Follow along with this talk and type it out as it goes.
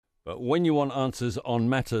But when you want answers on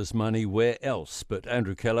matters money, where else? But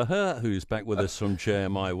Andrew Kelleher, who's back with us from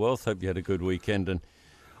JMI Wealth. Hope you had a good weekend. And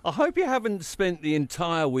I hope you haven't spent the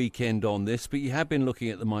entire weekend on this, but you have been looking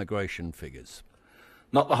at the migration figures.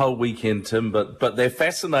 Not the whole weekend, Tim, but they're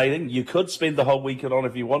fascinating. You could spend the whole weekend on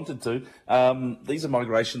if you wanted to. These are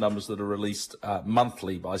migration numbers that are released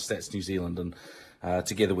monthly by Stats New Zealand and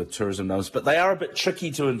together with tourism numbers. But they are a bit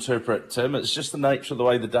tricky to interpret, Tim. It's just the nature of the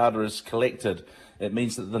way the data is collected. It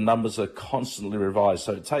means that the numbers are constantly revised.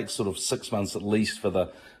 So it takes sort of 6 months at least for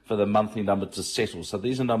the monthly number to settle. So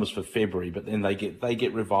these are numbers for February, but then they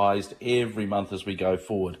get revised every month as we go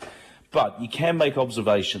forward. But you can make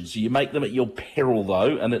observations. You make them at your peril,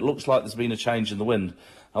 though, and it looks like there's been a change in the wind.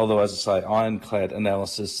 Although, as I say, ironclad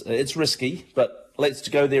analysis, it's risky, but let's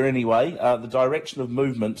go there anyway. The direction of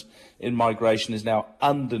movement in migration is now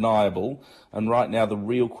undeniable, and right now the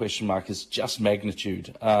real question mark is just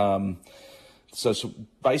magnitude. So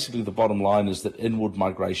basically the bottom line is that inward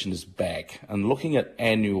migration is back. And looking at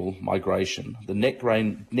annual migration, the net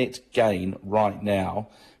gain right now,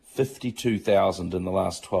 52,000 in the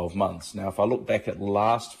last 12 months. Now, if I look back at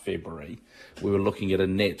last February, we were looking at a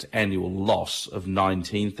net annual loss of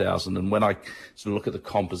 19,000. And when I sort of look at the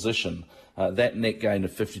composition, that net gain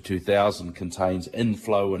of 52,000 contains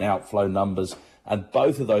inflow and outflow numbers, and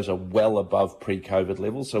both of those are well above pre-COVID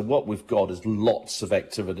levels. So what we've got is lots of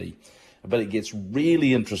activity. But it gets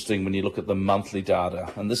really interesting when you look at the monthly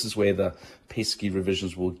data, and this is where the pesky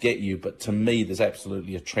revisions will get you, but to me there's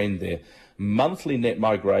absolutely a trend there. Monthly net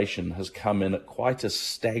migration has come in at quite a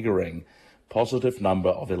staggering positive number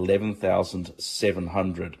of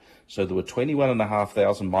 11,700. So there were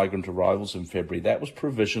 21,500 migrant arrivals in February. That was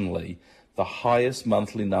provisionally the highest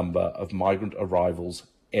monthly number of migrant arrivals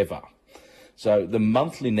ever. So the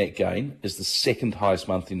monthly net gain is the second highest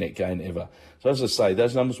monthly net gain ever. So as I say,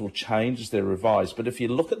 those numbers will change as they're revised. But if you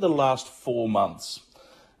look at the last 4 months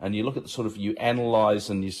and you look at you analyse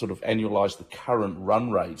and you sort of annualise the current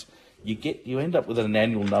run rate, you end up with an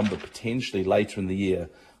annual number potentially later in the year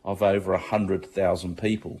of over 100,000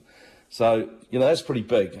 people. So, that's pretty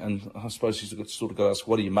big. And I suppose you've sort of got to ask,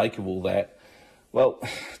 what do you make of all that? Well,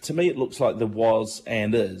 to me, it looks like there was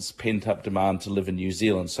and is pent-up demand to live in New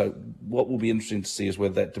Zealand. So what will be interesting to see is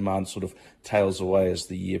whether that demand sort of tails away as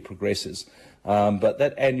the year progresses. But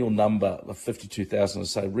that annual number of 52,000,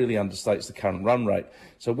 as I say, really understates the current run rate.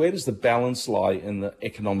 So where does the balance lie in the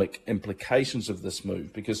economic implications of this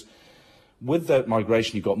move? Because with that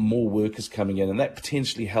migration, you've got more workers coming in, and that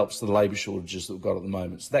potentially helps the labour shortages that we've got at the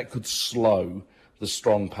moment. So that could slow the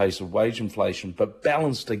strong pace of wage inflation. But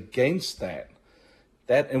balanced against that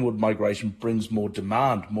inward migration brings more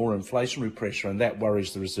demand, more inflationary pressure, and that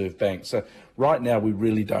worries the Reserve Bank. So right now, we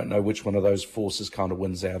really don't know which one of those forces kind of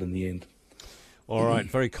wins out in the end. All right,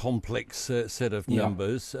 very complex set of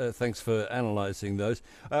numbers. Thanks for analysing those.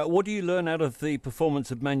 What do you learn out of the performance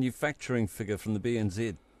of manufacturing figure from the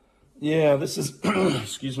BNZ? Yeah, this is,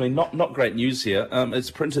 excuse me, not great news here. It's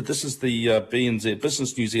printed, this is the BNZ,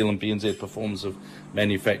 Business New Zealand BNZ performance of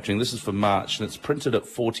manufacturing. This is for March, and it's printed at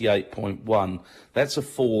 48.1. That's a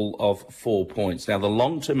fall of 4 points. Now, the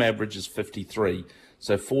long-term average is 53,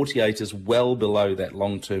 so 48 is well below that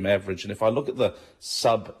long-term average. And if I look at the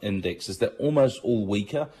sub-indexes, they're almost all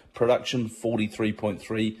weaker. Production,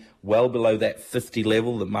 43.3, well below that 50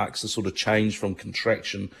 level that marks the sort of change from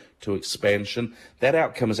contraction to expansion. That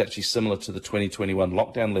outcome is actually similar to the 2021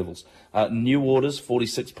 lockdown levels. New orders,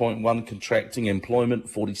 46.1 contracting. Employment,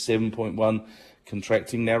 47.1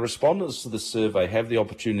 contracting. Now, respondents to the survey have the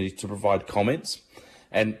opportunity to provide comments,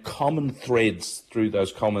 and common threads through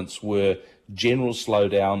those comments were general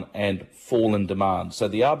slowdown and fall in demand. So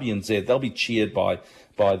the RBNZ, they'll be cheered by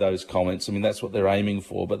those comments. I mean, that's what they're aiming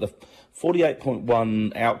for. But the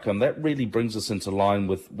 48.1 outcome, that really brings us into line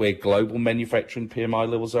with where global manufacturing PMI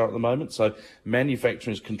levels are at the moment. So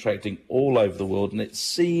manufacturing is contracting all over the world, and it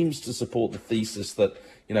seems to support the thesis that,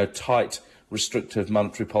 tight, restrictive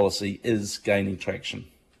monetary policy is gaining traction.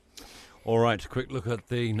 All right, quick look at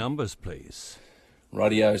the numbers, please.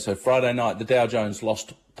 Rightio. So Friday night, the Dow Jones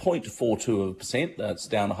lost 0.42%. That's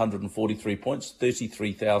down 143 points,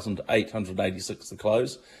 33,886 the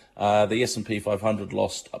close. The S&P 500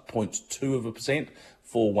 lost 0.2%,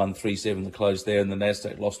 4137 the close there, and the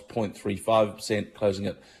Nasdaq lost 0.35%, closing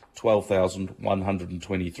at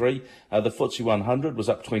 12,123. The FTSE 100 was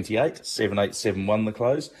up 28, 7871 the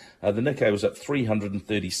close. The Nikkei was up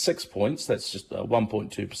 336 points. That's just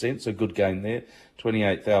 1.2%, so good gain there.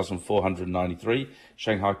 28,493.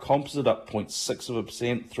 Shanghai Composite up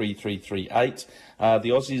 0.6%, 3338. The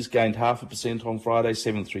Aussies gained 0.5% on Friday,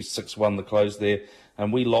 7361 the close there.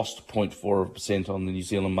 and we lost 0.4% on the New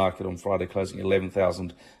Zealand market on Friday, closing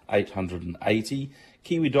 11,880.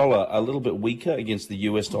 Kiwi dollar a little bit weaker against the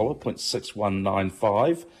US dollar,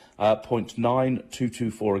 0.6195,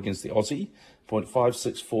 0.9224 against the Aussie,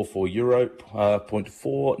 0.5644 euro,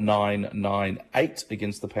 0.4998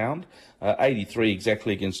 against the pound, 83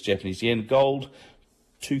 exactly against Japanese yen. Gold,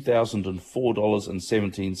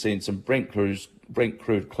 $2,004.17, and Brent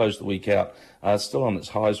crude closed the week out, still on its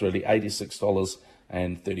highs really,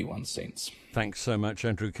 $86.31. Thanks so much,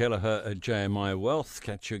 Andrew Kelleher at JMI Wealth.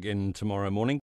 Catch you again tomorrow morning.